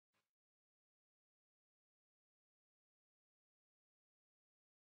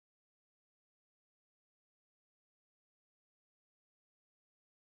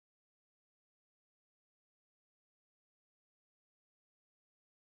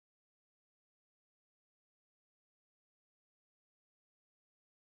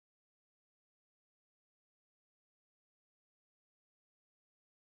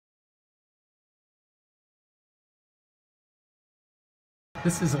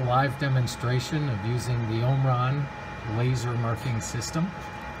This is a live demonstration of using the Omron Laser Marking system.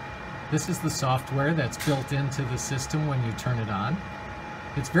 This is the software that's built into the system when you turn it on.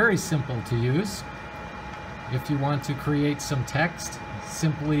 It's very simple to use. If you want to create some text,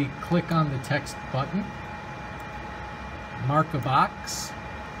 simply click on the text button, mark a box.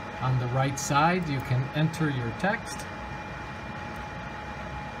 On the right side, you can enter your text.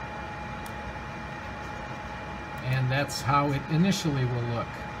 And that's how it initially will look.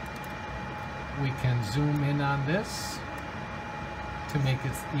 We can zoom in on this to make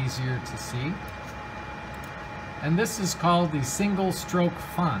it easier to see. And this is called the single stroke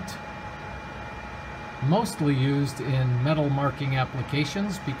font. Mostly used in metal marking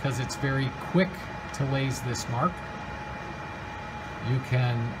applications because it's very quick to laze this mark. You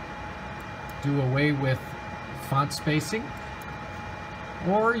can do away with font spacing,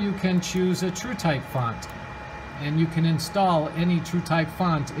 or you can choose a TrueType font, and you can install any TrueType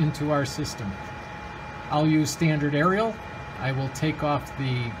font into our system. I'll use standard Arial. I will take off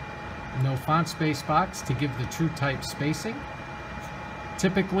the no font space box to give the TrueType spacing.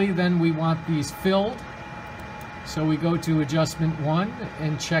 Typically then we want these filled, so we go to adjustment 1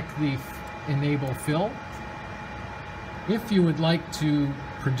 and check the enable fill. If you would like to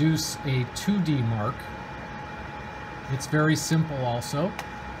produce a 2D mark, it's very simple also.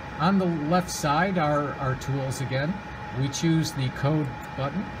 On the left side are our tools again. We choose the code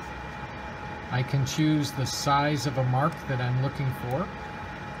button. I can choose the size of a mark that I'm looking for.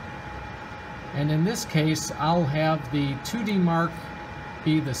 And in this case, I'll have the 2D mark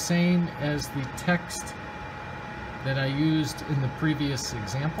be the same as the text that I used in the previous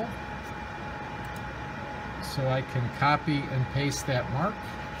example. So I can copy and paste that mark.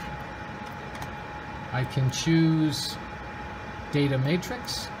 I can choose data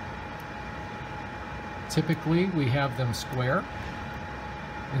matrix. Typically we have them square.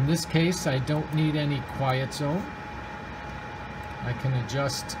 In this case I don't need any quiet zone. I can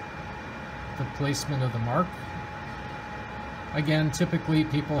adjust the placement of the mark. Again, typically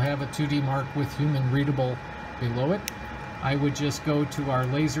people have a 2D mark with human readable below it. I would just go to our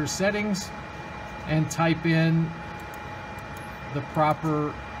laser settings and type in the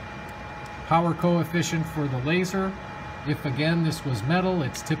proper power coefficient for the laser. If again this was metal,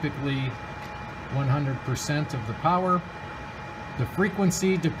 it's typically 100% of the power. The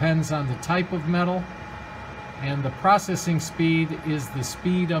frequency depends on the type of metal, and the processing speed is the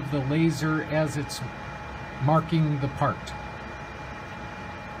speed of the laser as it's marking the part.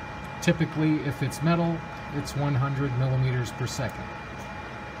 Typically, if it's metal, it's 100 millimeters per second.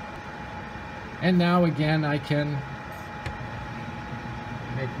 And now again I can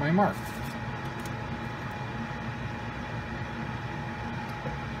make my mark.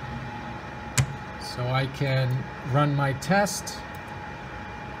 So I can run my test,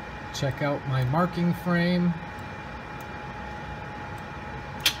 check out my marking frame.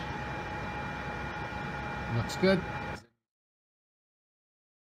 Looks good.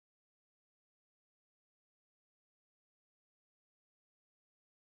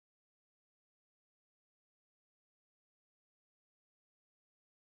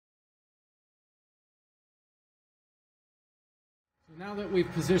 So now that we've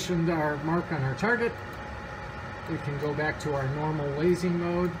positioned our mark on our target, we can go back to our normal lasing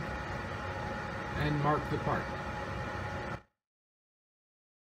mode and mark the part.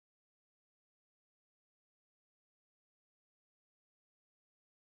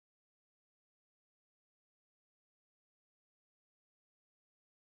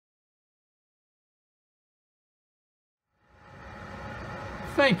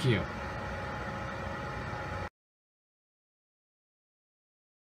 Thank you.